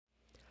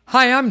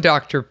Hi, I'm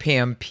Dr.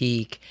 Pam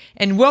Peak,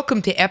 and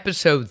welcome to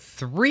episode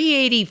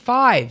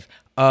 385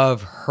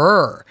 of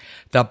Her,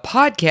 the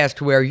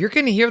podcast where you're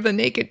going to hear the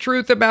naked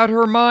truth about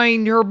her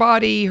mind, her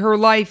body, her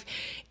life,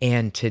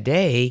 and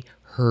today,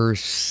 her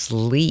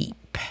sleep.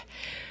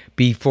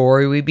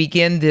 Before we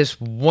begin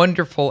this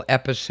wonderful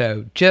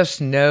episode,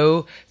 just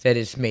know that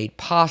it's made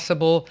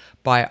possible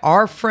by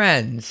our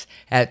friends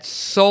at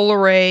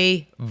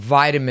Solaray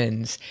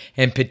Vitamins.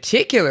 In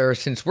particular,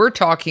 since we're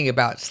talking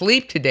about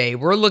sleep today,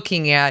 we're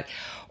looking at,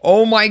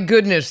 oh my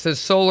goodness, the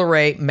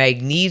Solaray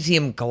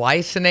Magnesium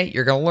Glycinate.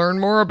 You're going to learn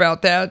more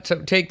about that,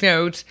 so take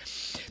notes.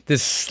 The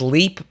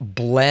Sleep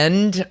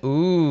Blend,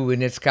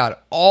 and it's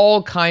got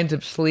all kinds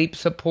of sleep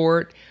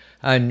support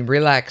and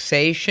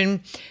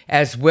relaxation,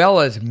 as well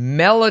as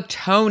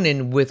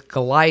melatonin with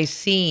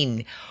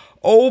glycine.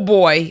 Oh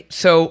boy,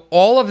 so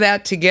all of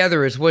that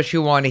together is what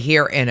you want to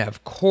hear. And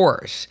of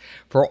course,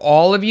 for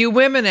all of you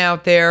women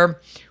out there,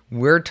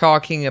 we're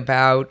talking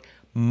about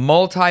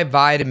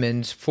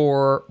multivitamins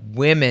for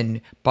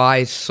women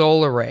by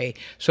Solaray.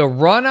 So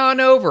run on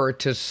over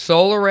to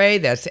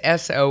Solaray, that's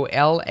SOLARAY.com,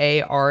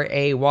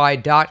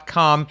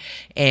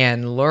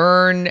 and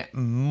learn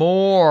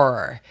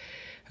more.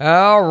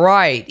 All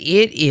right,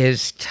 it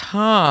is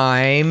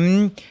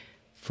time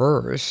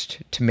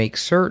first to make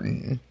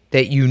certain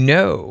that you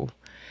know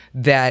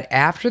that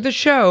after the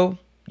show,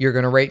 you're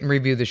going to rate and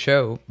review the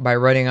show by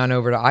running on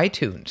over to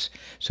iTunes.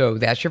 So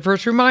that's your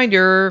first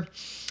reminder.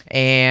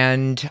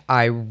 And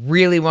I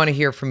really want to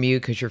hear from you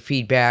because your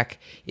feedback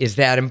is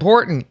that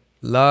important.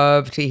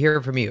 Love to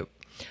hear from you.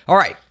 All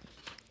right,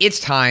 it's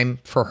time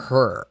for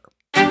Her.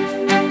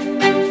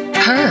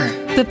 Her,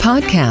 the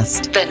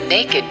podcast. The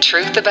naked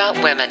truth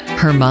about women.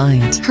 Her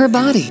mind, her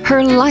body,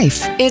 her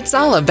life. It's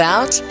all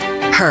about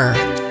her.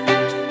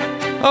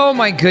 Oh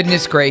my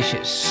goodness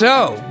gracious.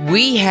 So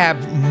we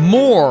have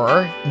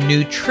more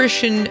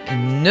nutrition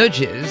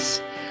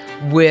nudges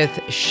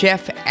with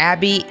Chef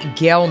Abby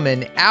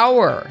Gelman,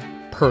 our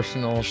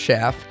personal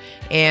chef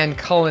and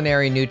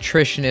culinary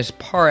nutritionist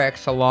par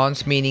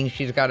excellence, meaning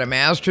she's got a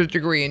master's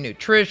degree in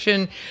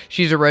nutrition,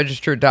 she's a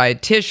registered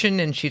dietitian,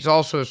 and she's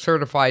also a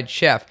certified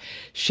chef.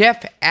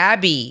 Chef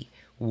Abby,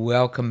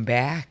 welcome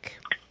back.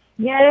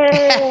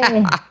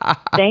 Yay!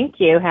 Thank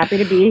you. Happy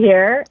to be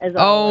here, as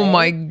always. Oh,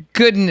 my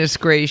goodness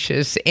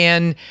gracious.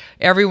 And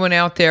everyone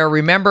out there,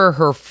 remember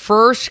her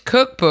first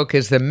cookbook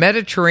is the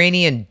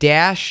Mediterranean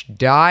Dash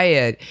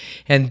Diet.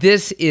 And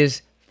this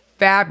is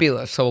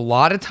fabulous. So a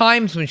lot of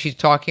times when she's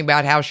talking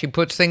about how she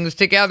puts things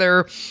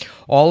together,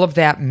 all of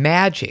that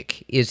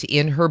magic is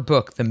in her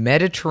book, the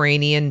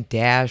Mediterranean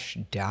Dash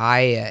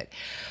Diet.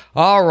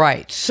 All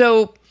right.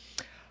 So,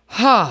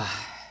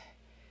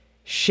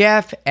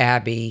 Chef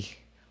Abby,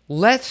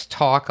 let's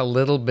talk a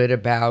little bit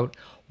about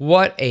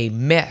what a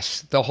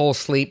mess the whole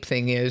sleep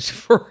thing is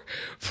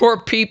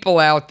for people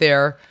out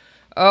there.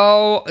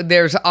 Oh,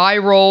 there's eye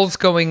rolls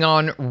going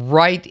on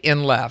right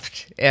and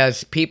left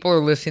as people are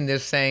listening to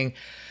this saying,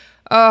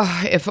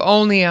 if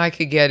only I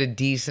could get a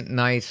decent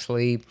night's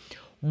sleep.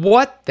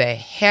 What the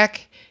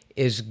heck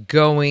is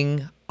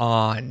going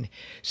on?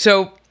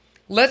 So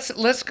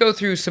let's go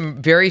through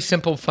some very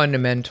simple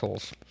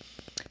fundamentals.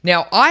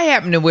 Now, I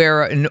happen to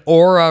wear an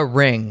Oura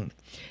ring.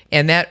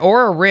 And that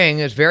Oura ring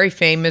is very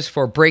famous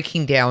for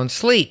breaking down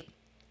sleep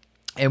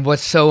and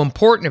what's so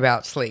important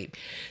about sleep.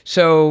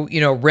 So,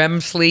 REM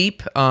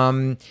sleep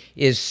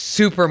is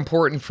super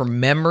important for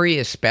memory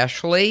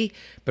especially,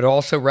 but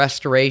also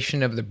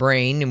restoration of the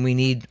brain, and we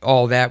need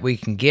all that we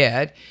can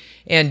get.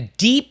 And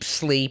deep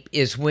sleep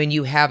is when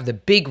you have the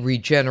big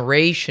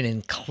regeneration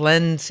and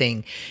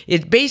cleansing.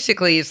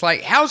 It's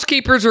like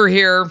housekeepers are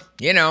here,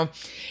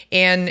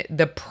 And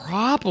the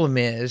problem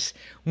is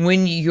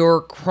when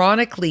you're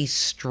chronically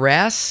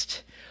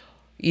stressed,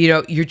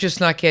 you're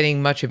just not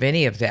getting much of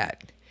any of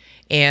that.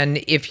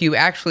 And if you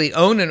actually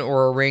own an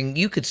Oura ring,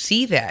 you could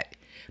see that.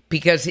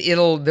 Because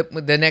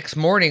the next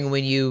morning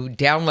when you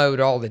download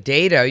all the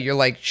data, you're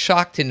like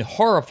shocked and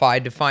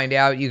horrified to find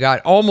out you got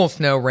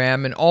almost no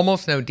REM and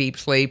almost no deep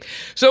sleep.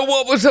 So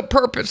what was the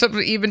purpose of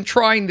even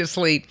trying to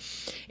sleep?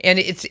 And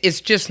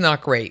it's just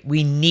not great.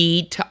 We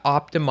need to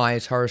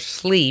optimize our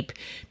sleep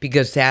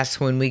because that's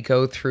when we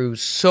go through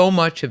so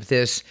much of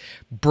this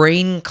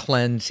brain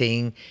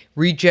cleansing,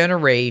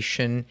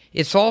 regeneration.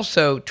 It's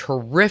also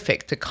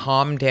terrific to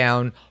calm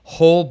down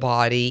whole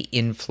body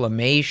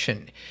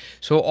inflammation.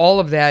 So all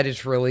of that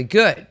is really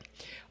good.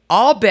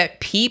 I'll bet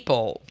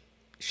people,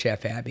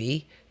 Chef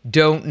Abby,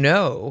 don't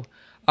know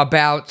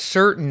about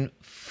certain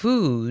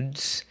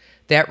foods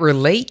that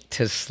relate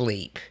to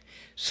sleep.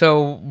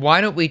 So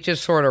why don't we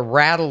just sort of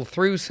rattle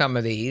through some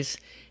of these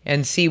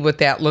and see what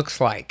that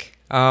looks like?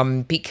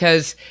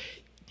 Because,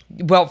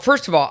 well,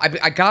 first of all,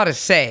 I got to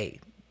say,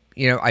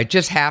 I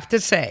just have to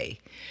say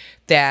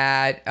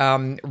that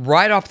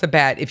right off the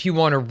bat, if you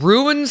want to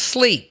ruin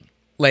sleep,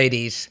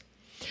 ladies,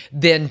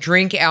 then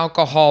drink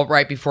alcohol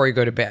right before you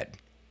go to bed.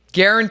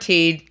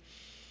 Guaranteed,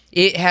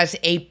 it has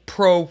a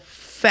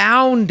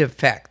profound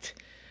effect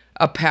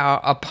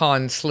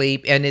upon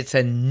sleep, and it's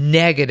a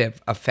negative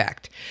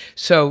effect.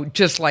 So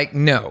just like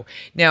no.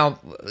 Now,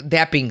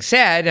 that being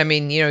said, I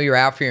mean, you're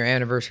out for your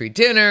anniversary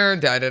dinner,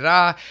 da da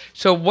da.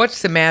 So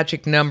what's the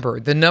magic number?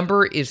 The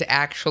number is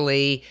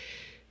actually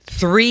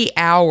 3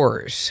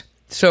 hours.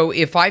 So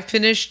if I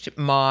finished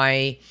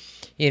my,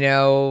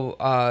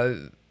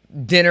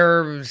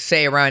 dinner,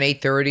 say around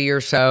 8:30 or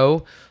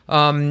so,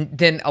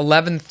 then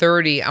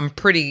 11:30, I'm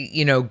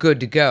pretty, good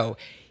to go.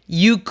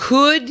 You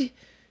could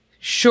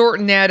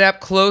shorten that up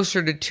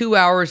closer to 2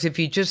 hours if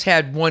you just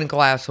had one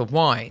glass of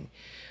wine.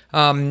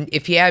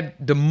 If you add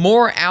the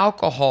more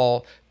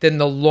alcohol, then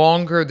the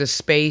longer the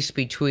space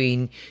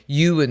between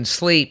you and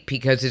sleep,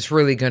 because it's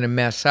really going to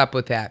mess up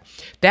with that.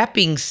 That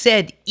being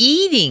said,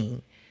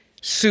 eating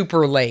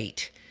super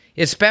late,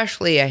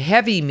 especially a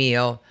heavy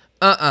meal,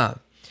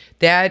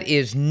 that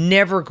is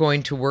never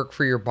going to work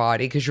for your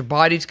body, because your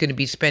body's going to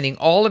be spending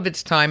all of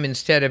its time,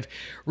 instead of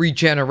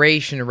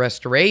regeneration and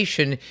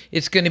restoration,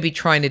 it's going to be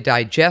trying to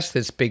digest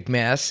this big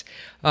mess.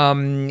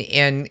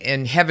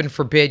 And heaven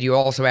forbid you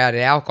also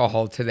added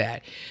alcohol to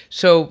that.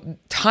 So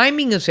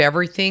timing is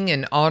everything,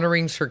 and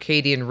honoring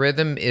circadian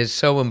rhythm is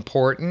so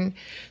important.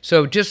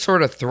 So just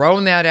sort of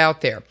throwing that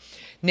out there.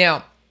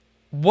 Now,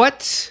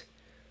 what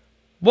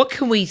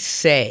can we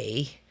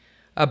say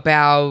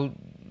about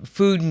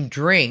food and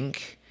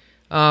drink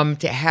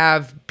to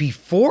have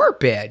before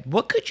bed?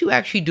 What could you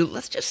actually do?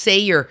 Let's just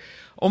say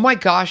oh my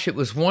gosh, it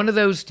was one of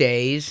those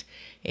days,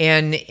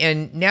 and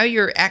now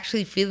you're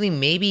actually feeling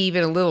maybe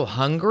even a little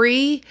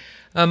hungry,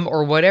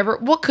 or whatever.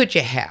 What could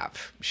you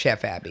have,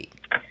 Chef Abby?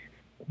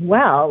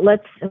 Well,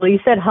 you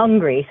said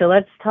hungry, so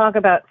let's talk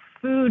about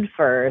food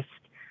first.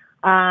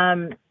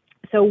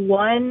 So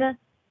one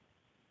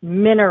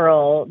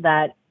mineral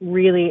that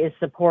really is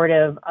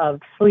supportive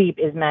of sleep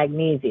is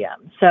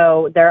magnesium.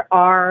 So there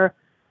are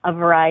a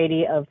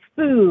variety of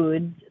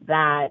foods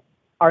that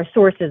are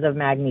sources of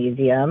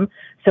magnesium.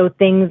 So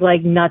things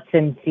like nuts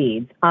and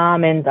seeds.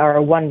 Almonds are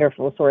a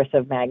wonderful source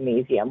of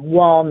magnesium.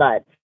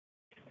 Walnuts,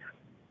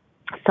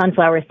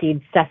 sunflower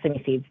seeds,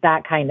 sesame seeds,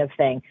 that kind of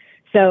thing.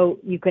 So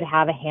you could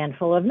have a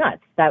handful of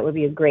nuts. That would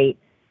be a great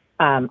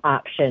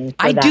option.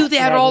 I do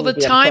that all the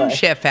time,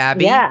 Chef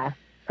Abby. Yeah,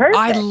 perfect.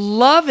 I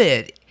love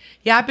it.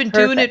 Yeah, I've been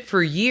doing it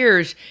for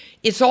years.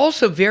 It's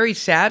also very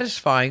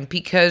satisfying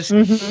because,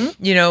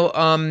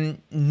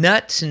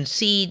 nuts and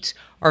seeds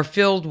are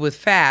filled with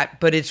fat,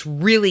 but it's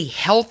really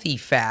healthy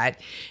fat,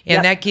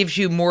 and that gives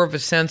you more of a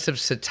sense of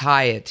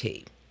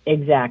satiety.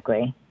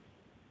 Exactly.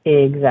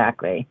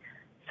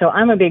 So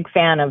I'm a big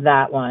fan of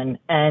that one.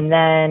 And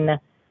then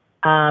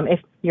if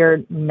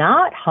you're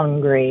not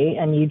hungry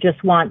and you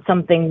just want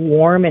something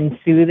warm and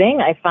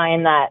soothing, I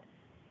find that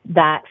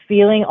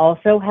feeling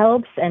also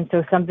helps. And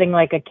so something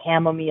like a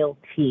chamomile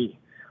tea,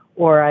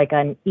 or like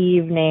an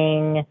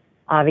evening,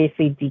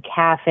 obviously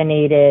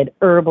decaffeinated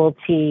herbal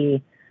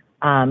tea,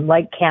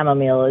 like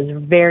chamomile, is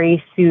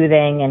very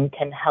soothing and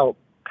can help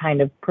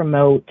kind of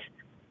promote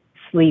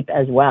sleep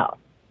as well.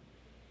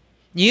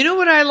 You know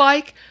what I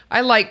like?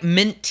 I like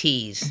mint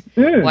teas.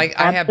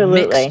 I have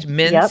mixed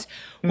mints. Yep.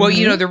 Well,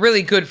 they're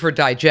really good for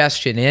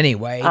digestion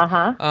anyway.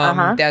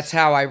 That's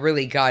how I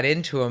really got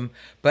into them.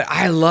 But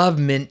I love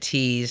mint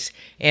teas,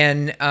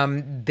 and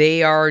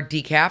they are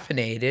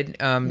decaffeinated,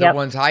 the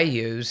ones I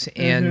use.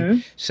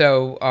 And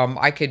so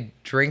I could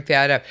drink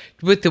that up.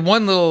 With the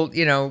one little,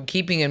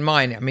 keeping in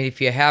mind, I mean,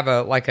 if you have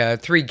a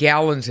 3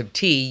 gallons of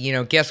tea,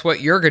 guess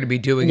what you're going to be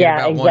doing at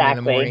about 1 in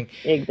the morning.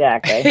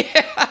 Exactly.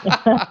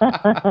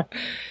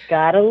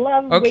 Gotta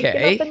love waking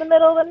up in the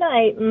middle of the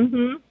night.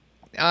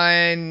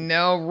 I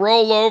know,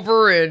 roll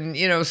over and,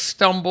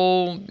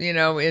 stumble,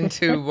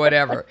 into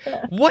whatever.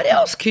 What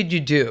else could you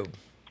do?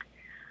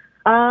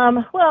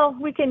 Well,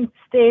 we can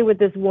stay with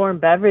this warm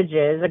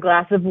beverages, a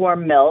glass of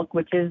warm milk,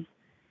 which is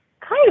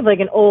kind of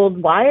like an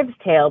old wives'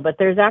 tale, but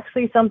there's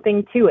actually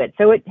something to it.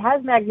 So it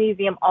has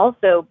magnesium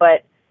also,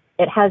 but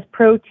it has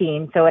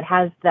protein. So it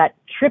has that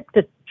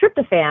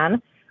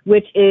tryptophan,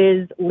 which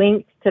is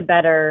linked to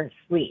better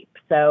sleep.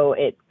 So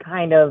it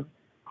kind of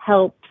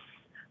helps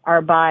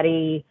our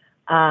body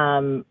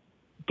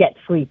get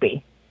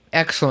sleepy.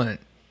 Excellent.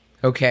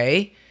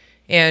 Okay.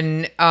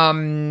 And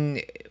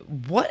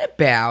what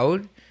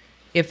about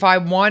if I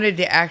wanted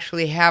to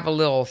actually have a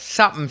little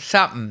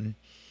something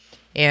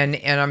and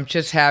I'm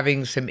just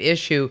having some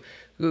issue,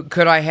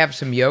 could I have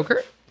some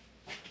yogurt?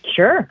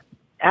 Sure.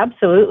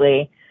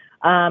 Absolutely.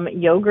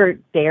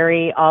 Yogurt,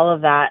 dairy, all of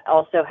that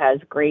also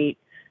has great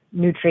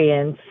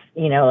nutrients,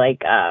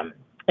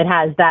 it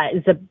has that.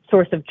 It's a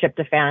source of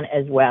tryptophan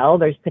as well.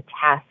 There's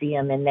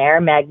potassium in there,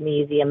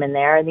 magnesium in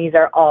there, and these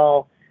are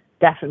all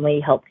definitely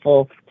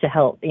helpful to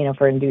help,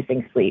 for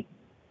inducing sleep.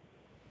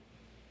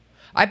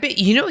 I bet,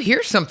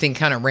 here's something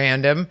kind of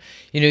random.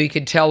 You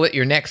could tell at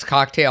your next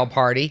cocktail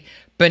party,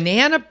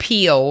 banana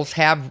peels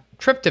have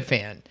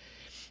tryptophan,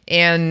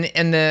 and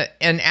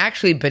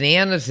actually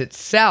bananas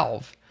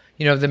itself,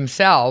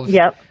 themselves,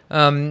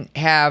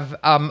 have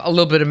a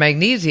little bit of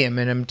magnesium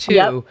in them too.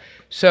 Yep.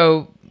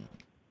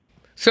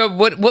 So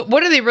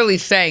what are they really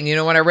saying?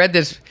 When I read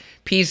this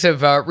piece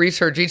of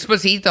research. You're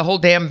supposed to eat the whole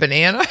damn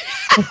banana.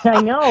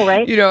 I know,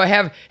 right?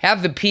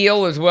 Have the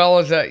peel as well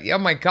as oh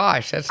my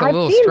gosh, that's a I've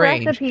little seen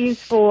strange.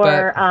 recipes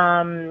for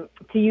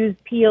to use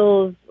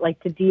peels, like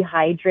to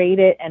dehydrate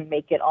it and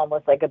make it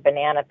almost like a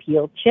banana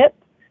peel chip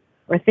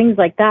or things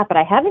like that. But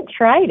I haven't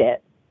tried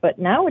it. But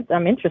now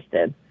I'm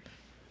interested.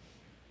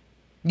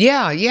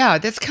 Yeah,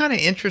 that's kind of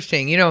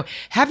interesting.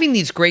 Having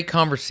these great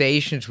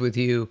conversations with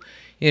you,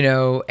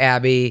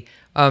 Abby,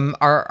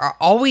 are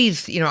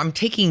always, I'm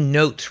taking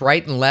notes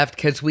right and left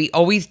because we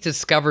always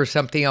discover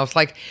something else.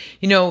 Like,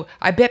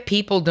 I bet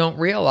people don't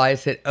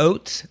realize that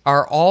oats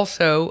are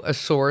also a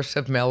source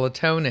of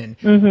melatonin.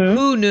 Mm-hmm.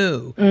 Who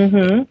knew?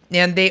 Mm-hmm.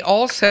 And they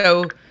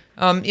also,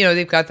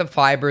 they've got the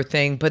fiber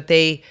thing, but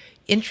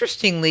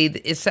interestingly,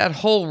 it's that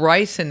whole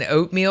rice and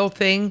oatmeal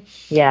thing.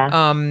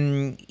 Yeah.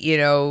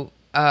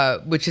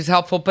 Which is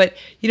helpful. But,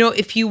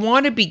 if you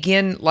want to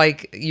begin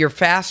like your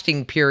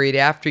fasting period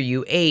after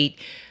you ate,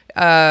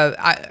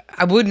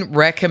 I wouldn't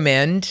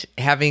recommend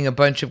having a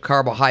bunch of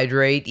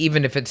carbohydrate,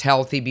 even if it's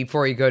healthy,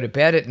 before you go to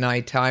bed at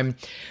nighttime.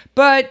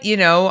 But,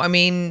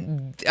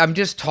 I'm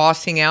just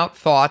tossing out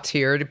thoughts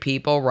here to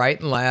people right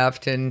and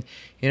left, and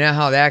you know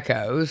how that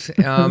goes.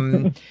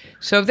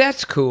 So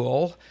that's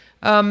cool.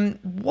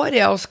 What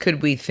else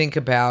could we think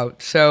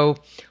about? So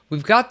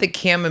we've got the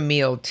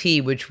chamomile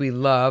tea, which we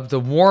love, the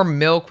warm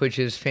milk, which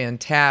is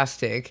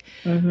fantastic.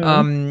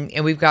 Mm-hmm.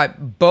 And we've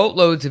got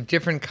boatloads of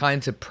different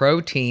kinds of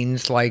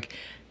proteins, like,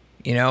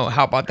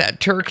 how about that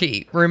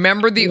turkey?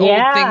 Remember the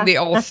old thing they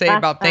all say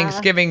about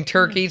Thanksgiving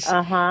turkeys?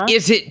 Uh-huh.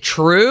 Is it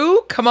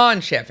true? Come on,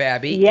 Chef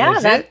Abby. Yeah,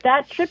 Is that it?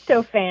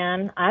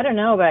 tryptophan. I don't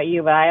know about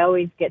you, but I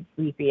always get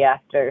sleepy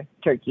after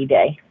Turkey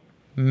Day.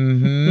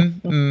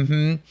 Mm-hmm.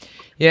 Mm-hmm.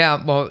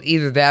 Yeah, well,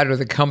 either that or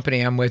the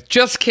company I'm with.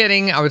 Just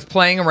kidding. I was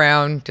playing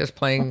around. Just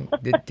playing.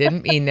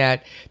 Didn't mean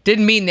that.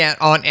 Didn't mean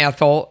that, Aunt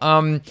Ethel.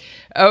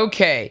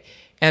 Okay.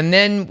 And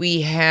then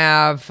we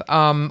have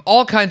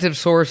all kinds of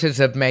sources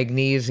of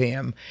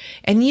magnesium.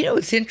 And,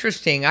 it's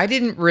interesting. I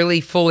didn't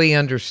really fully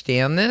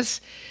understand this.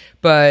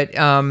 But,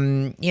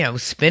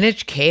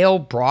 spinach, kale,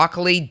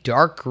 broccoli,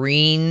 dark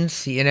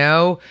greens,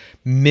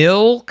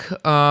 milk,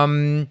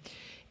 and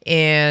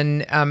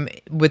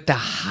with the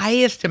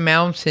highest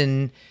amounts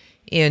in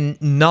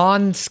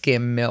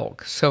non-skim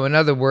milk. So in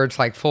other words,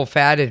 like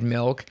full-fatted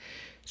milk,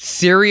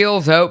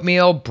 cereals,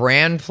 oatmeal,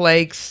 bran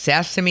flakes,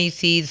 sesame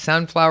seeds,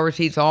 sunflower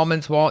seeds,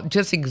 almonds, walnuts,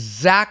 just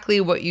exactly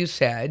what you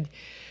said.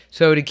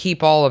 So to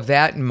keep all of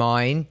that in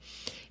mind.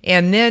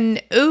 And then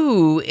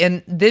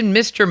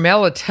Mr.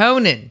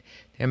 Melatonin.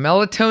 And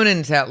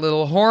melatonin's that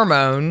little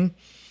hormone,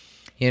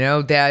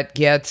 that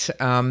gets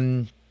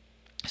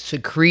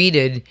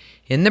secreted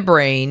in the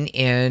brain,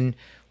 and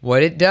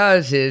what it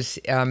does is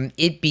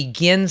it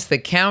begins the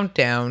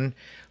countdown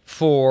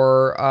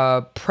for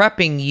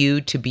prepping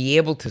you to be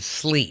able to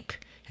sleep.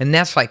 And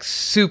that's like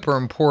super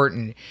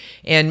important.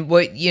 And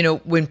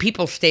when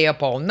people stay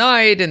up all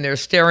night and they're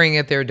staring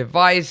at their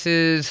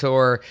devices,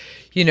 or,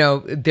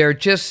 they're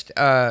just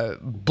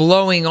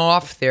blowing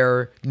off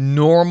their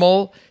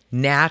normal,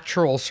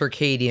 natural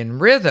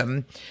circadian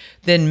rhythm,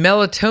 then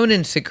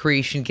melatonin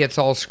secretion gets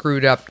all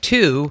screwed up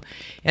too.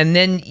 And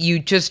then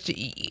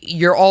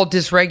you're all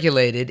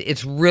dysregulated.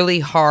 It's really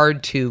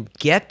hard to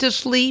get to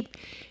sleep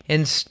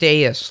and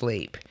stay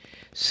asleep.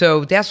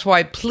 So that's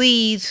why,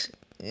 please,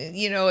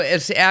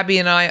 as Abby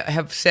and I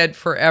have said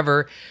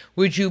forever,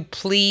 would you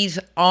please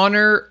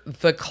honor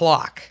the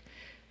clock,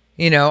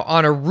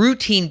 on a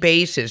routine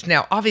basis.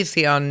 Now,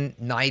 obviously on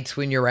nights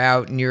when you're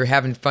out and you're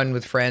having fun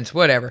with friends,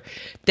 whatever,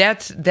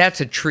 that's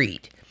a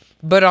treat.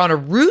 But on a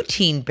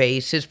routine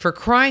basis, for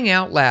crying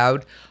out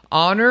loud,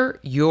 honor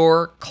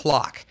your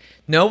clock.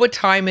 Know what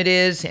time it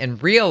is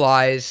and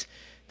realize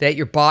that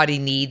your body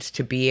needs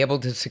to be able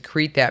to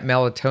secrete that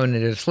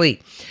melatonin to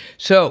sleep.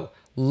 So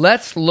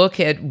let's look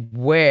at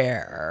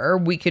where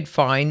we could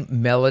find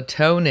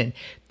melatonin.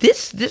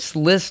 This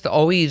list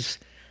always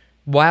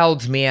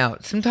wilds me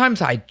out.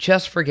 Sometimes I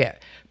just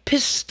forget.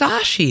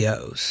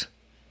 Pistachios.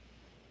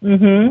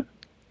 Mm-hmm.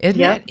 Isn't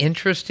that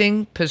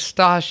interesting?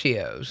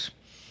 Pistachios.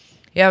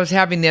 Yeah, I was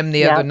having them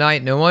the other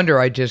night. No wonder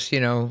I just,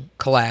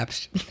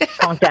 collapsed.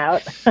 Conked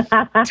out.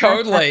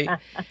 Totally.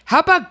 How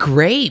about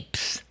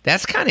grapes?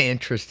 That's kind of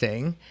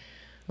interesting.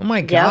 Oh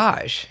my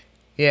gosh.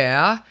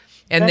 Yeah.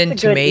 And That's then a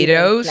good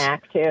tomatoes. evening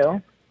snack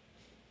too.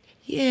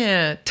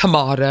 Yeah,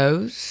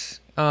 tomatoes.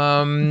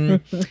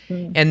 And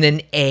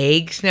then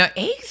eggs. Now,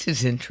 eggs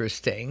is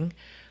interesting.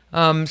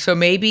 So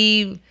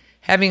maybe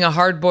having a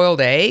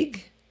hard-boiled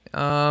egg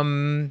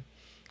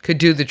could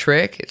do the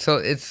trick. So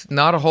it's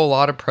not a whole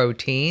lot of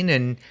protein,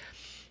 and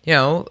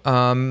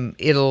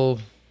it'll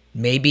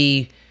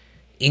maybe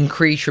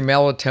increase your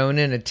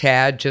melatonin a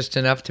tad, just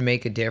enough to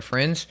make a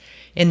difference.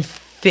 And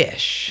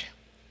fish.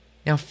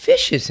 Now,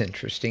 fish is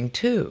interesting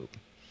too.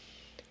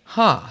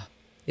 Huh.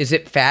 Is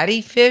it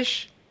fatty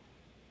fish?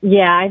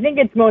 Yeah, I think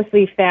it's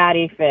mostly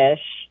fatty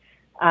fish.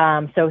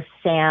 So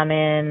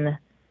salmon,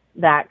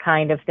 that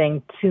kind of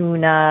thing,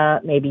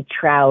 tuna, maybe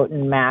trout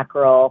and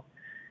mackerel.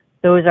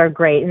 those are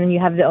great. And then you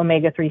have the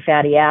omega-3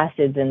 fatty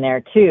acids in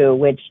there too,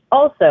 which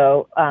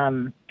also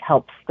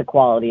helps the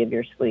quality of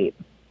your sleep.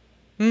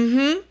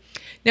 Mm-hmm.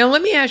 Now,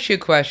 let me ask you a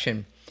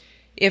question.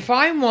 If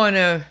I want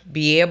to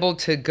be able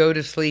to go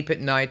to sleep at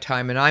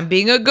nighttime, and I'm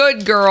being a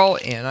good girl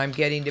and I'm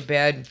getting to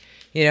bed,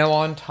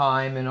 on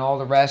time and all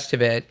the rest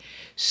of it.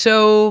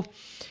 So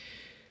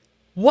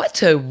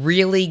what's a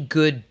really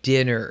good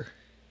dinner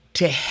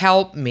to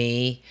help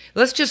me?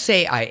 Let's just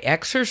say I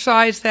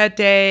exercise that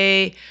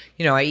day,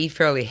 I eat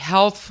fairly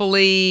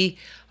healthfully,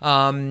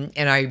 and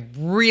I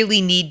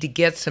really need to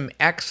get some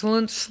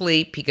excellent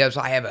sleep because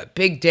I have a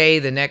big day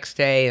the next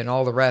day and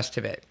all the rest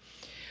of it.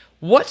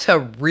 What's a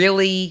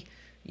really,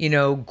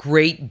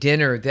 great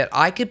dinner that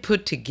I could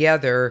put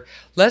together?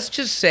 Let's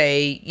just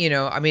say,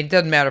 it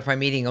doesn't matter if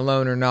I'm eating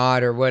alone or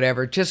not or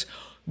whatever. Just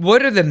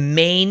what are the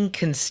main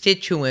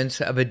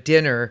constituents of a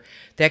dinner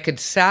that could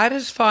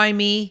satisfy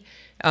me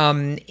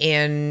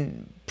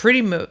and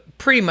pretty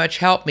much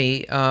help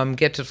me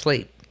get to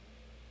sleep?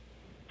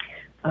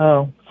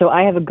 Oh, so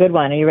I have a good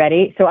one. Are you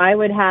ready? So I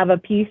would have a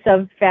piece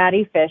of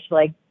fatty fish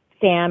like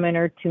salmon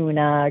or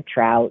tuna or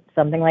trout,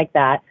 something like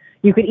that.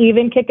 You could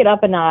even kick it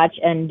up a notch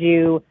and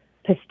do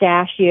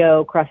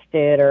pistachio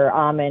crusted or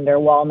almond or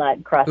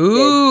walnut crusted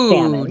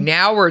salmon. Ooh,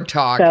 now we're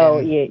talking. So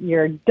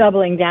you're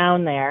doubling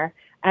down there.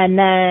 And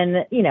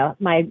then,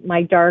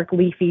 my dark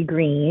leafy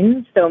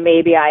greens. So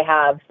maybe I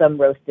have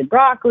some roasted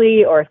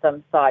broccoli or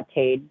some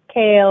sauteed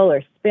kale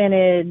or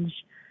spinach.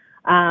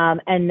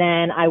 And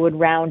then I would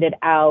round it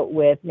out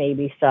with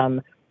maybe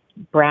some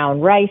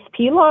brown rice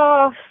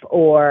pilaf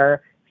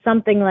or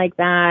something like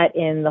that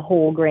in the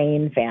whole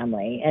grain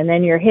family. And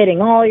then you're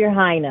hitting all your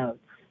high notes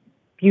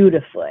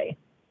beautifully.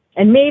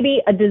 And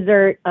maybe a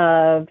dessert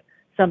of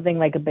something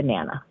like a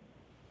banana.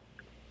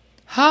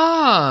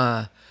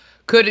 Huh.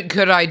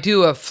 Could I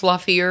do a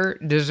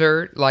fluffier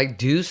dessert, like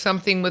do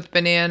something with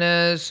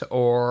bananas,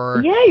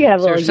 or yeah, you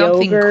have a little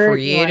something yogurt,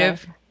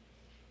 creative?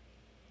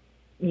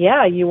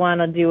 You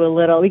want to do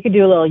we could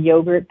do a little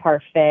yogurt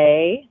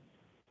parfait.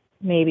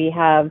 Maybe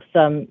have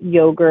some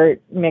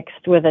yogurt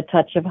mixed with a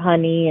touch of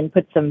honey and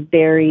put some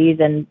berries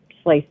and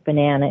sliced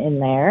banana in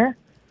there.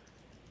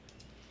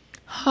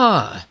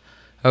 Huh.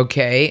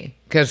 Okay.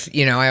 Because,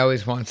 I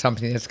always want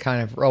something that's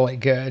kind of really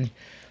good.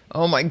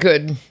 Oh, my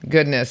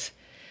goodness.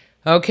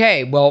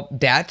 Okay. Well,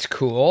 that's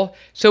cool.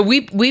 So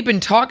we've been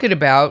talking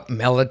about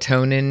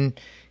melatonin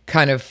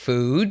kind of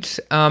foods,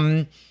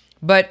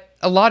 but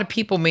a lot of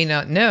people may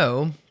not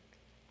know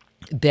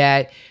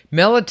that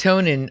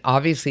melatonin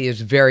obviously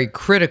is very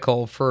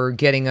critical for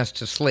getting us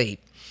to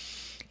sleep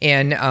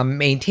and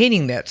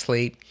maintaining that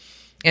sleep.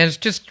 And it's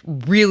just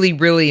really,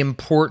 really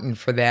important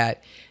for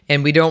that.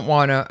 And we don't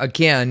want to,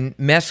 again,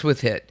 mess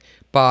with it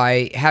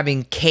by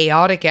having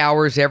chaotic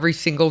hours every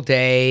single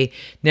day,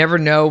 never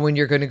know when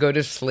you're going to go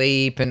to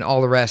sleep and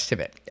all the rest of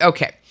it.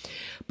 Okay.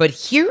 But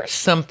here's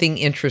something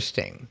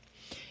interesting.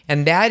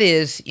 And that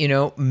is,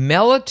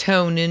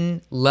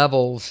 melatonin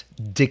levels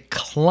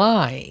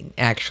decline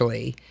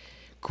actually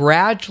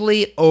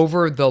gradually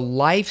over the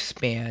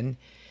lifespan.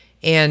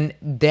 And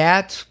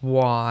that's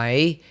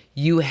why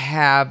you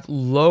have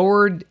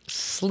lowered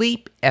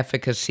sleep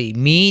efficacy,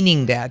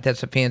 meaning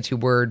that's a fancy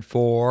word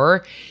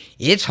for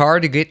it's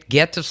hard to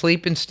get to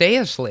sleep and stay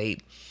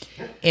asleep.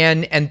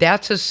 And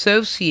that's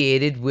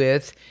associated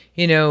with,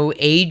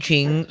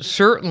 aging,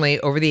 certainly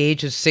over the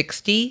age of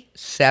 60,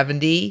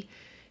 70,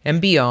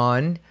 and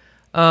beyond.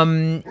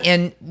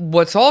 And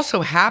what's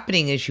also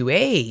happening as you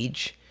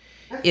age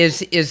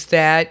is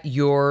that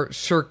your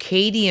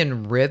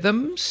circadian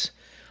rhythms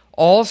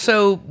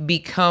also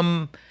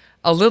become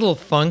a little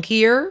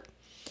funkier.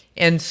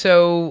 And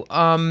so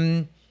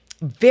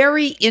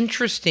very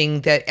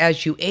interesting that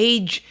as you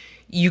age,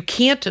 you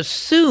can't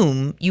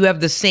assume you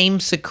have the same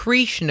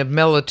secretion of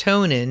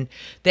melatonin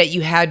that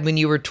you had when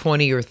you were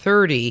 20 or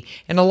 30.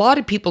 And a lot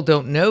of people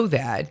don't know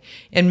that.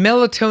 And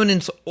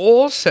melatonin's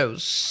also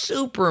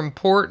super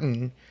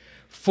important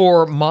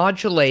for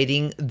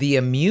modulating the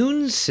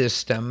immune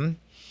system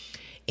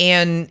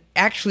and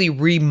actually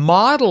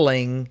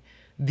remodeling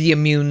the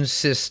immune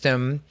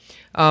system,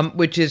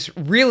 which is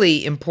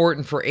really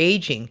important for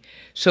aging.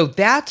 So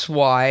that's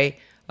why,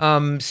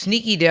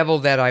 sneaky devil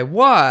that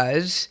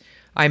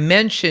I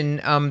mentioned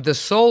the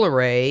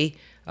Solaray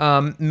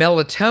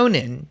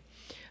melatonin,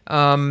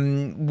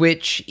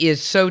 which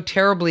is so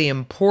terribly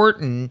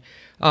important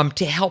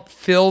to help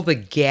fill the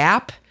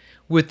gap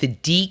with the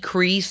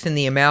decrease in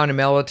the amount of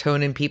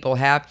melatonin people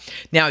have.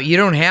 Now, you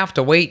don't have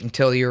to wait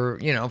until you're,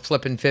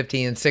 flipping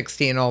 50 and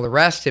 60 and all the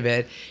rest of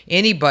it.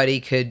 Anybody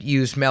could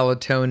use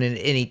melatonin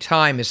at any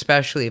time,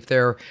 especially if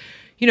they're,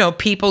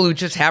 people who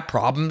just have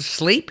problems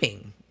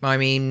sleeping. I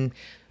mean,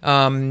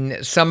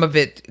 some of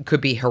it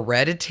could be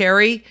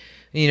hereditary.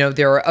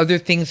 There are other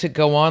things that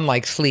go on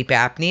like sleep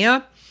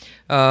apnea.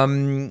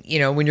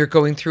 When you're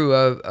going through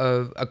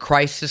a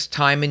crisis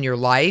time in your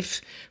life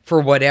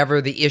for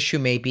whatever the issue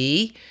may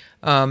be,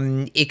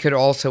 it could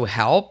also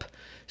help.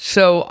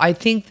 So I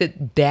think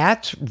that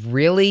that's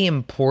really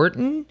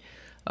important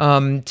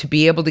to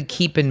be able to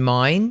keep in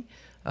mind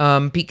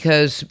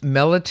because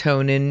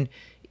melatonin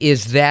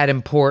is that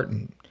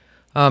important.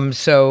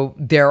 So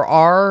there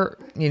are,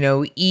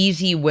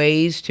 easy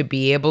ways to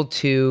be able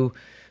to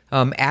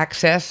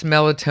access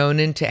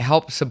melatonin to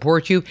help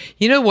support you.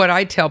 You know what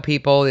I tell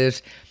people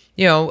is,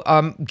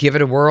 give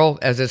it a whirl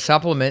as a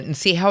supplement and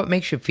see how it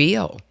makes you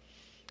feel.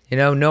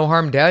 No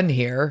harm done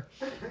here.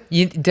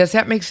 Does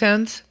that make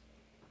sense?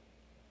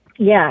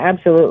 Yeah,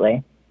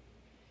 absolutely.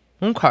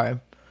 Okay.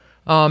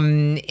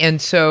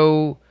 And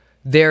so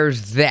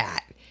there's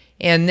that.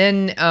 And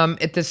then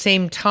at the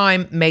same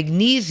time,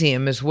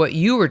 magnesium is what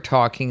you were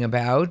talking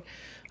about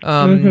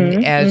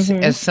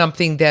as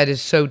something that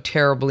is so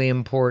terribly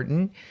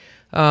important.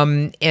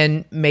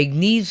 And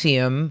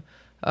magnesium,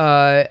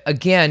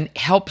 again,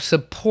 helps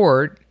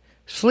support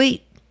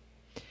sleep.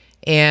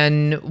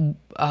 And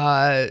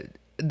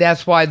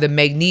that's why the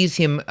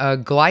magnesium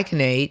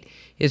glycinate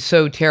is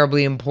so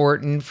terribly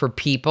important for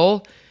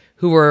people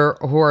who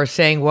are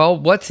saying, well,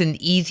 what's an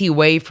easy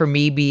way for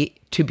me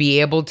to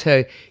be able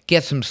to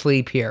get some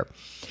sleep here?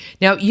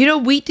 Now,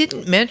 we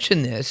didn't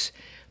mention this,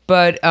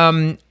 but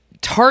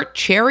tart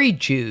cherry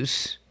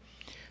juice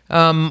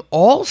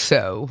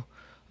also,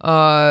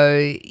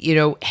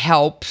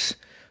 helps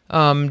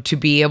to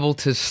be able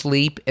to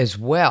sleep as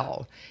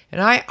well.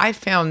 And I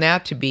found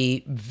that to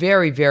be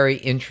very, very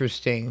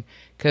interesting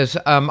because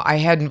I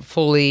hadn't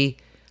fully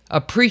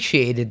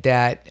appreciated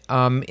that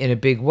in a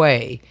big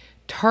way.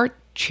 Tart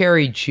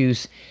cherry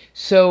juice.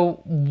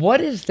 So what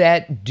does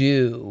that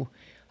do?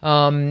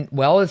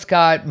 Well, it's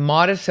got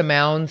modest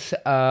amounts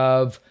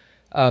of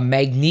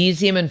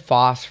magnesium and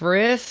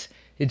phosphorus.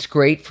 It's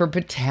great for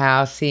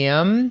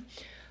potassium.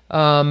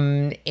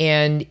 And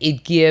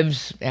it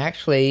gives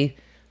actually,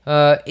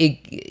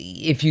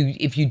 if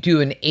you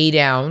do an 8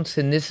 ounce,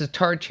 and this is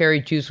tart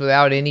cherry juice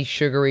without any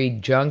sugary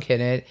junk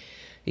in it,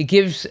 it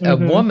gives a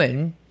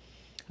woman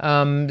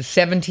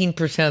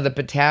 17% of the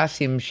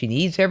potassium she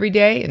needs every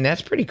day, and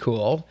that's pretty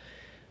cool.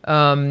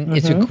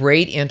 It's a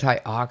great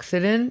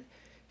antioxidant.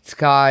 It's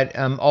got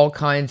all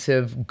kinds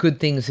of good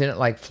things in it,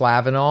 like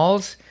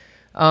flavonols.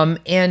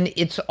 And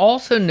it's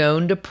also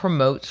known to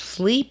promote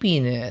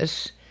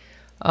sleepiness.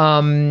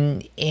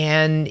 And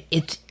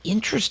it's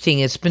interesting.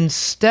 It's been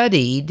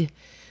studied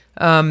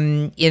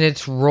in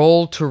its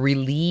role to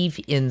relieve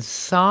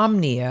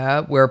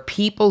insomnia, where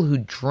people who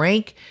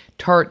drank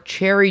tart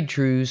cherry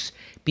juice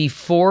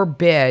before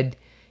bed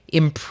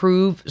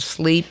improve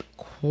sleep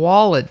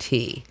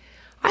quality.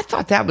 I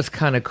thought that was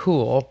kind of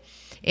cool.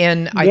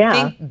 And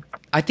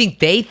I think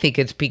they think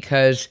it's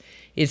because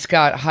it's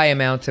got high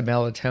amounts of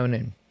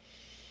melatonin.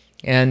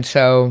 And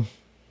so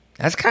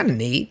that's kind of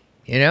neat,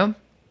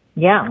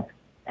 Yeah,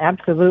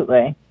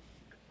 absolutely.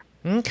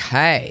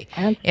 Okay.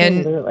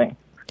 Absolutely. And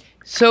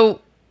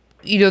so,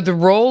 the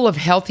role of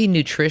healthy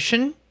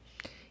nutrition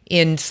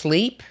in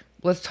sleep,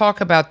 let's talk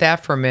about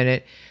that for a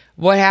minute.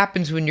 What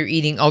happens when you're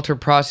eating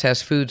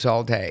ultra-processed foods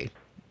all day?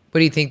 What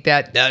do you think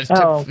that does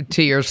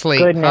to your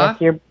sleep? Goodness, huh?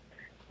 Your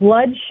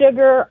blood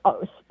sugar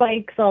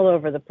spikes all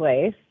over the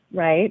place,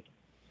 right?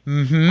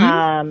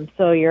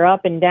 So you're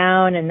up and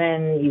down, and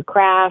then you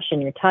crash,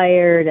 and you're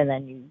tired, and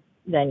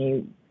then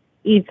you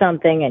eat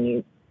something, and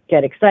you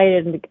get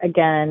excited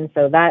again.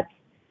 So that's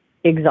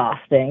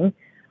exhausting.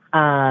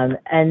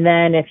 And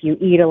then if you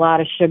eat a lot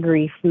of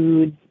sugary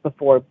foods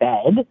before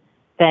bed,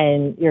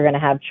 then you're going to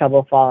have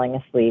trouble falling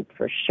asleep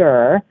for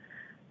sure.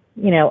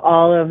 I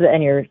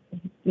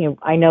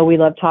know we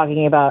love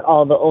talking about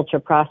all the ultra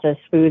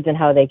processed foods and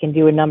how they can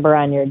do a number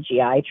on your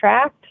GI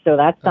tract. So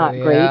that's not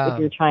great if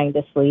you're trying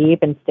to sleep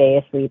and stay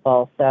asleep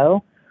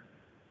also.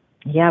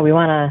 Yeah, we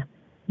want to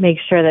make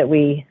sure that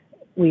we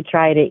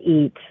try to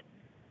eat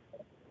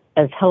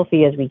as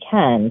healthy as we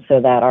can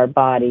so that our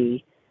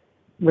body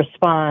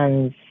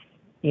responds,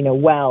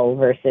 well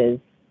versus,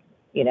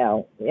 in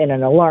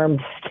an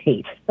alarmed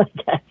state, I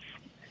guess.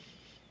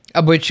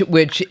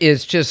 Which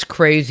is just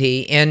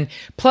crazy. And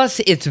plus,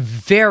 it's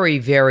very,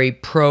 very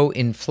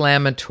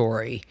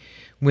pro-inflammatory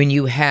when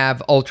you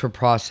have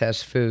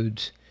ultra-processed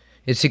foods.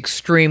 It's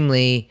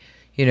extremely,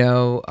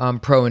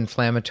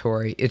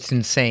 pro-inflammatory. It's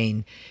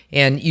insane.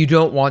 And you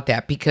don't want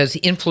that because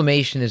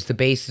inflammation is the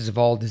basis of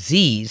all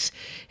disease.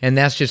 And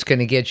that's just going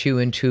to get you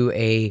into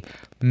a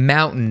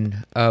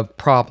mountain of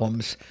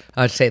problems,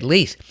 to say the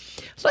least.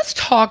 Let's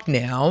talk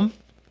now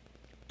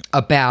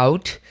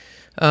about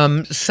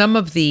some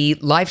of the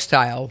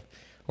lifestyle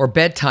or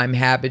bedtime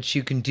habits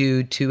you can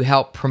do to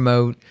help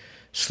promote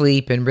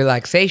sleep and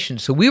relaxation.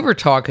 So we were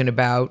talking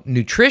about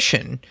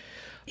nutrition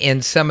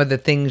and some of the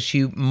things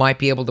you might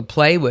be able to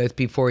play with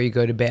before you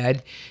go to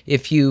bed.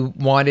 If you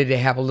wanted to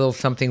have a little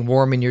something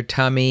warm in your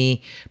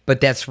tummy,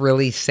 but that's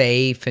really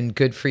safe and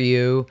good for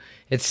you,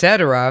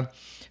 etc.,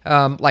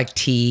 like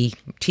tea.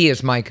 Tea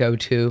is my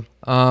go-to,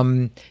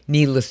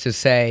 needless to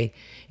say.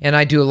 And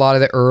I do a lot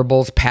of the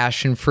herbals.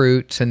 Passion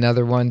fruit's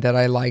another one that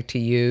I like to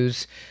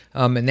use,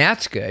 and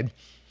that's good.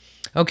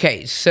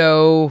 Okay,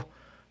 so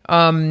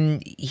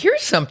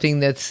here's something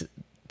that's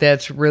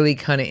really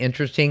kind of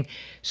interesting.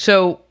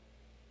 So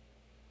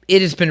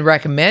it has been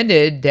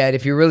recommended that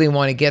if you really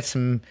want to get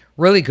some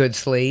really good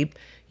sleep,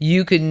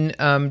 you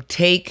can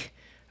take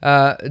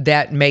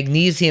that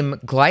magnesium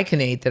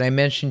glycinate that I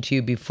mentioned to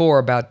you before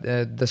about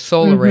the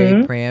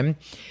Solaray brand.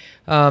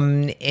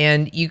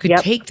 And you could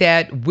take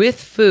that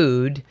with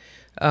food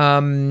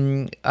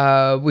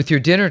with your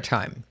dinner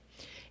time.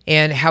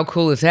 And how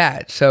cool is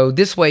that? So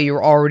this way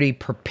you're already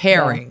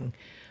preparing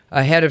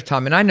ahead of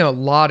time. And I know a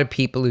lot of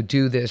people who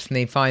do this, and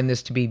they find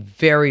this to be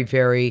very,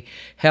 very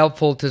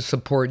helpful to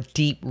support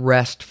deep,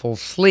 restful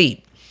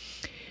sleep.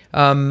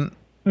 I'm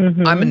a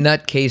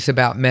nutcase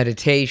about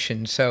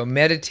meditation. So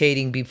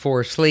meditating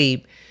before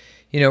sleep,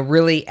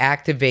 really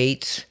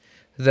activates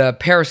the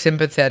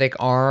parasympathetic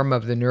arm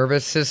of the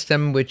nervous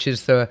system, which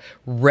is the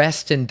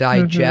rest and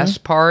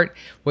digest part.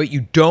 What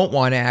you don't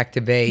want to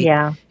activate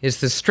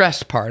is the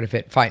stress part of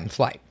it, fight and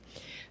flight.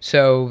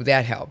 So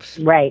that helps.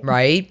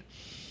 Right?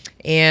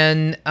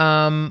 And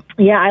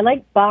I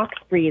like box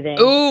breathing.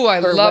 Ooh, I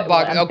love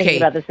box. I'm thinking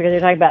about this because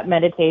you're talking about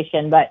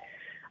meditation, but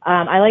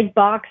I like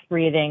box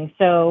breathing.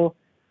 So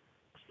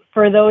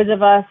for those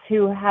of us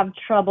who have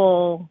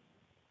trouble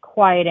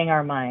quieting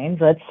our minds,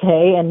 let's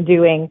say, and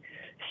doing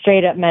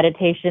straight up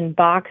meditation,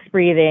 box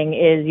breathing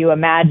is you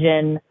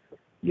imagine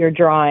you're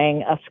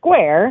drawing a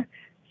square.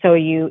 So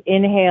you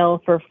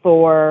inhale for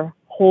 4,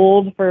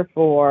 hold for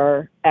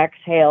 4,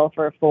 exhale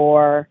for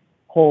 4,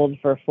 hold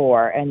for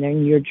 4. And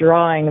then you're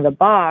drawing the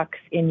box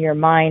in your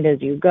mind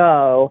as you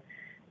go.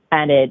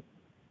 And it's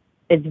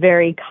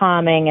very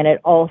calming, and it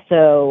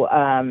also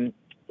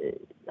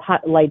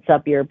lights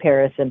up your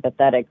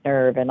parasympathetic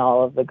nerve and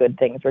all of the good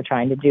things we're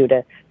trying to do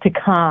to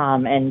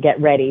calm and get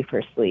ready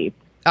for sleep.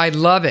 I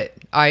love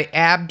it. I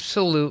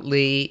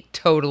absolutely,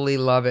 totally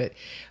love it.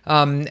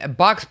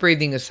 Box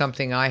breathing is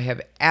something I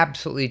have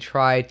absolutely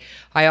tried.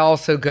 I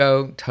also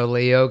go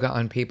totally yoga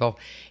on people.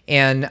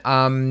 And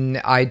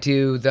I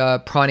do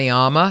the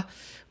pranayama,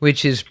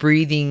 which is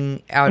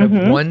breathing out of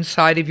one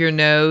side of your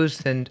nose,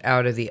 then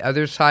out of the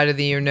other side of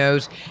your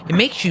nose. It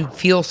makes you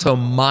feel so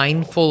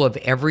mindful of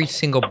every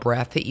single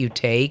breath that you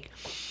take.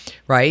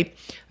 Right?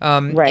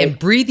 And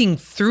breathing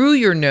through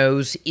your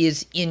nose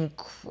is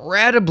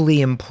incredibly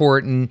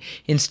important.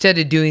 Instead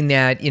of doing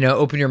that,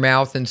 open your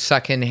mouth and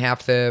suck in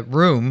half the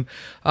room,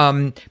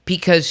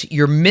 because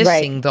you're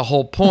missing the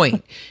whole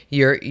point.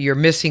 You're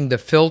missing the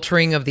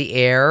filtering of the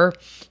air.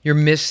 You're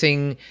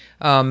missing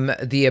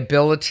the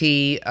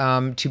ability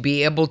to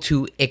be able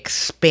to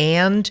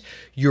expand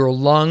your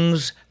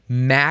lungs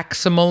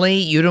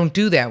maximally. You don't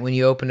do that when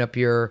you open up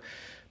your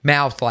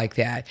mouth like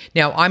that.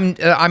 Now,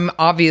 I'm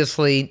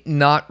obviously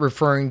not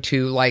referring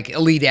to like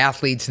elite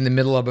athletes in the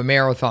middle of a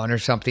marathon or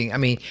something. I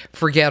mean,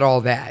 forget all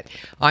that.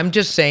 I'm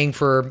just saying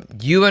for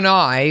you and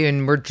I,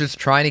 and we're just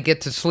trying to get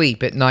to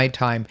sleep at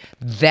nighttime,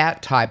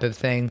 that type of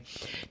thing.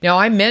 Now,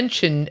 I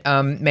mentioned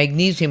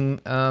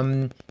melatonin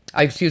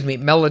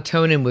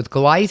with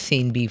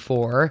glycine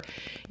before,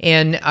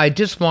 and I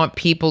just want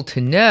people to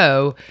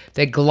know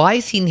that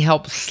glycine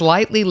helps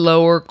slightly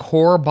lower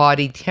core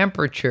body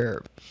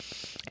temperature.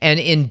 And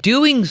in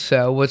doing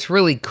so, what's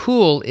really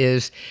cool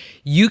is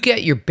you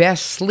get your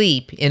best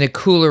sleep in a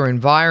cooler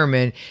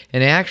environment.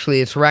 And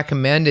actually, it's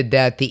recommended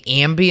that the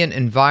ambient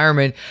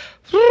environment,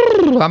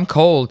 I'm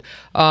cold,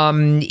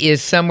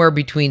 is somewhere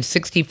between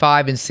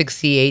 65 and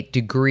 68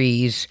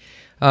 degrees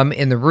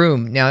in the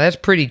room. Now, that's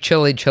pretty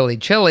chilly.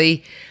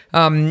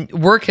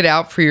 Work it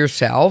out for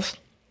yourself.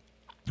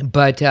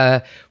 But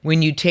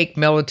when you take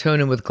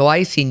melatonin with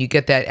glycine, you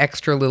get that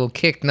extra little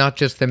kick, not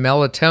just the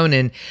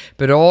melatonin,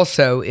 but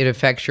also it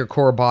affects your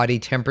core body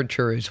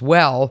temperature as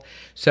well.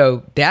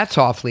 So that's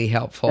awfully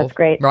helpful. That's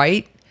great.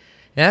 Right?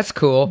 That's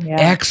cool. Yeah.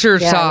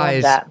 Exercise. Yeah, I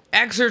love that.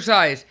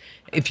 Exercise.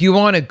 If you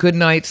want a good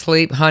night's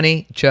sleep,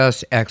 honey,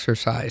 just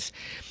exercise.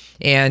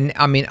 And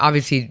I mean,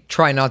 obviously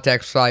try not to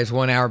exercise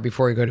 1 hour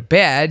before you go to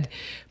bed,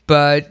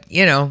 but,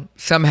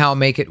 somehow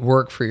make it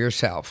work for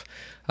yourself.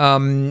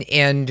 Ideally,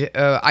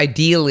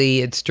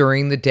 it's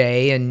during the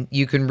day, and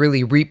you can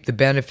really reap the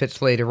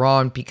benefits later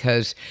on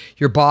because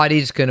your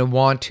body's going to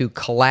want to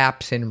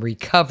collapse and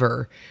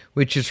recover,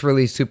 which is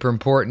really super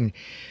important.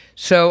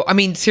 So, I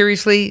mean,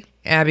 seriously,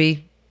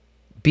 Abby,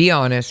 be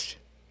honest.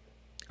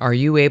 Are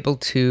you able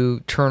to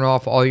turn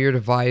off all your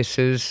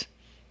devices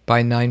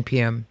by 9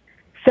 p.m.?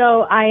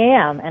 So I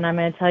am, and I'm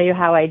going to tell you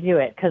how I do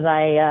it because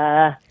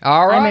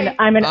all right.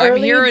 I'm an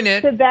early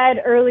to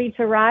bed, early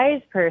to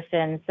rise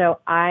person. So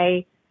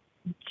I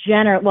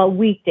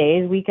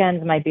weekdays,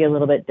 weekends might be a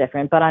little bit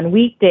different, but on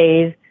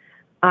weekdays,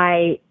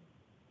 I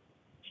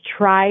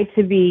try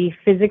to be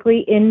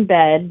physically in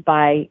bed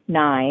by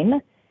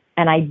 9,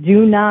 and I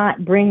do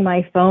not bring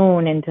my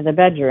phone into the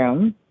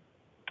bedroom,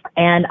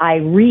 and I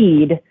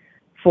read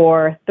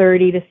for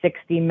 30 to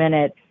 60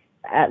 minutes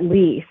at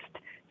least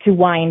to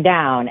wind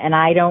down. And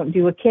I don't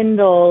do a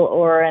Kindle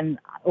or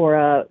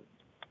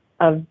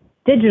a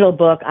digital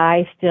book.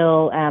 I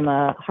still am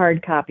a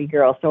hard copy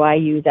girl, so I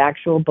use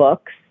actual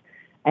books.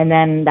 And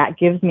then that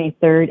gives me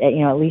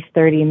at least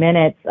 30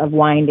 minutes of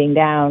winding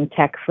down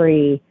tech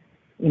free,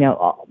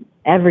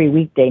 every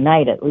weekday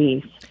night at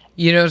least.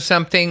 You know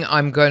something?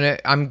 I'm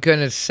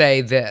gonna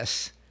say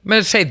this. I'm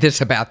gonna say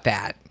this about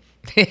that.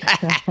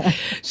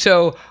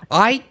 So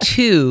I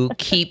too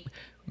keep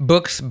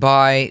books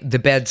by the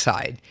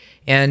bedside.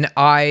 And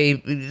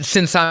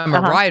since I'm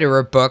a writer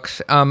of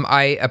books,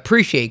 I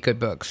appreciate good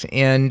books.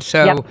 And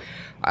so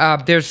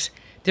there's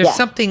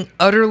something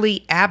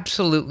utterly,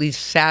 absolutely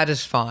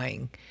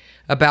satisfying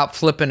about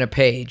flipping a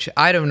page.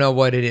 I don't know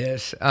what it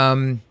is.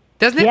 Doesn't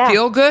it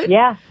feel good?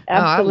 Yeah,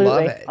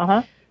 absolutely. Oh, I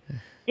love it.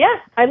 Yeah,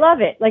 I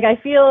love it. Like, I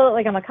feel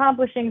like I'm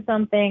accomplishing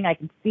something. I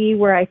can see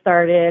where I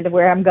started,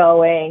 where I'm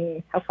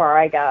going, how far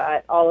I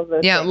got, all of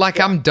those things. Like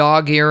I'm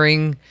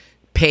dog-earing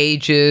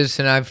pages,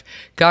 and I've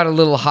got a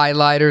little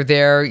highlighter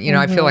there. You know,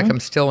 I feel like I'm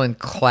still in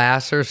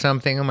class or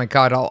something. Oh my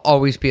God, I'll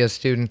always be a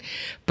student.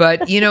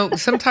 But, you know,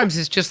 sometimes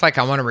it's just like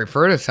I want to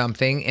refer to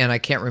something and I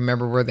can't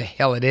remember where the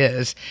hell it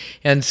is.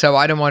 And so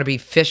I don't want to be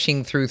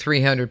fishing through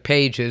 300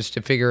 pages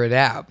to figure it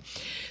out.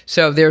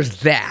 So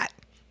there's that.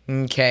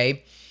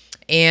 Okay.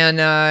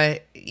 And,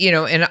 you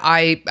know, and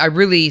I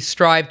really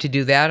strive to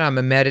do that. I'm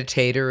a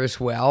meditator as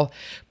well.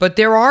 But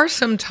there are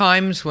some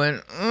times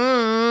when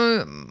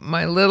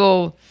my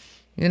little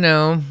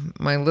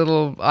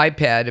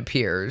iPad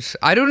appears.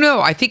 I don't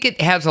know. I think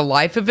it has a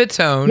life of its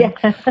own.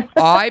 Yeah.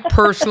 I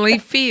personally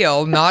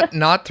feel,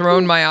 not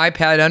throwing my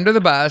iPad under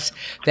the bus,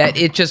 that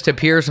it just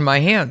appears in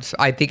my hands.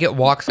 I think it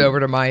walks over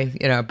to my,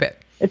 bed.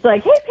 It's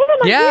like, hey, Pam,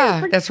 I'm here.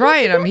 Yeah, that's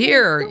right. I'm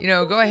here. You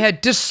know, go ahead,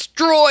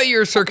 destroy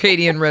your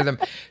circadian rhythm.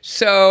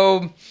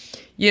 So,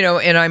 you know,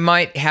 and I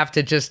might have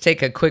to just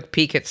take a quick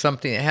peek at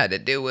something that had to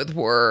do with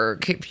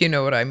work, if you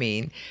know what I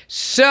mean.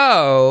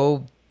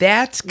 So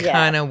that's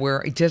kind of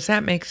where, does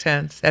that make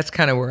sense? That's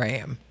kind of where I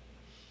am.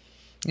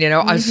 You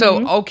know,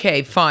 so,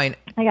 okay, fine.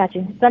 I got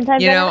you.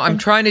 Sometimes, I'm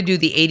trying to do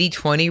the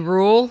 80-20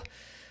 rule.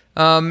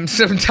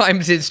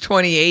 Sometimes it's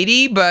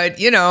 20-80, but,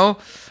 you know,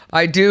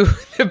 I do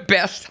the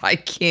best I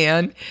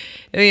can.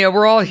 And, you know,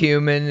 we're all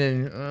human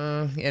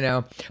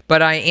and,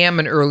 but I am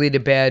an early to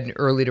bed,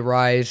 early to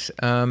rise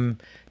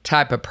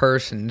type of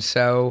person.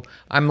 So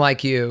I'm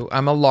like you.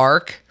 I'm a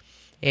lark.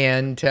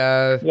 And,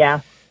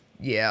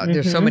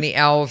 there's so many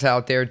owls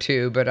out there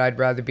too, but I'd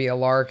rather be a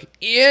lark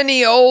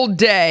any old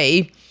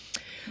day.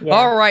 Yeah.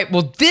 All right.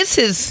 Well, this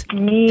has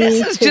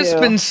just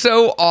been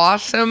so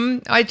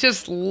awesome. I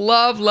just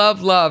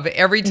love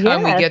every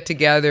time we get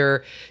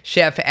together,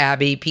 Chef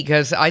Abby,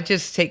 because I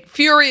just take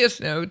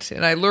furious notes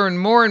and I learn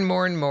more and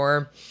more and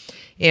more.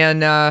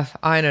 And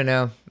I don't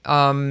know.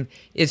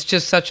 It's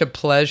just such a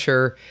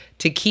pleasure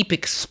to keep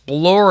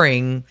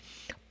exploring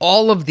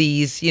all of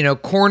these,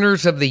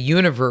 corners of the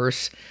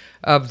universe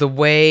of the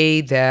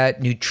way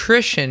that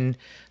nutrition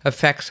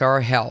affects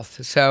our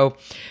health. So,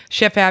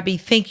 Chef Abby,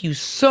 thank you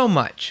so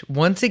much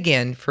once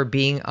again for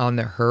being on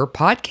the Her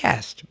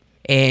Podcast.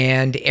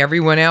 And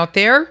everyone out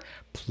there,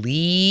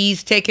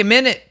 please take a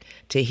minute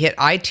to hit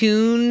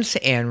iTunes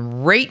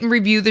and rate and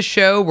review the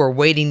show. We're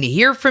waiting to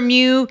hear from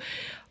you.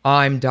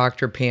 I'm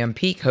Dr. Pam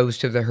Peeke,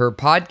 host of the Her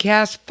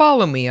Podcast.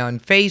 Follow me on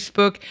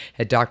Facebook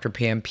at Dr.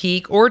 Pam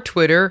Peeke or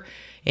Twitter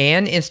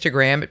and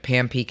Instagram at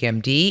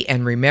PamPeakeMD.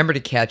 And remember to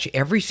catch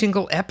every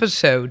single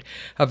episode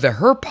of the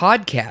Her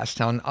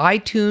Podcast on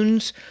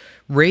iTunes,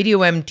 Radio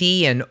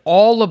MD, and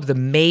all of the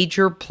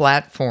major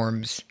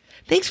platforms.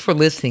 Thanks for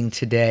listening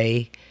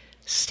today.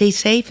 Stay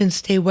safe and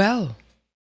stay well.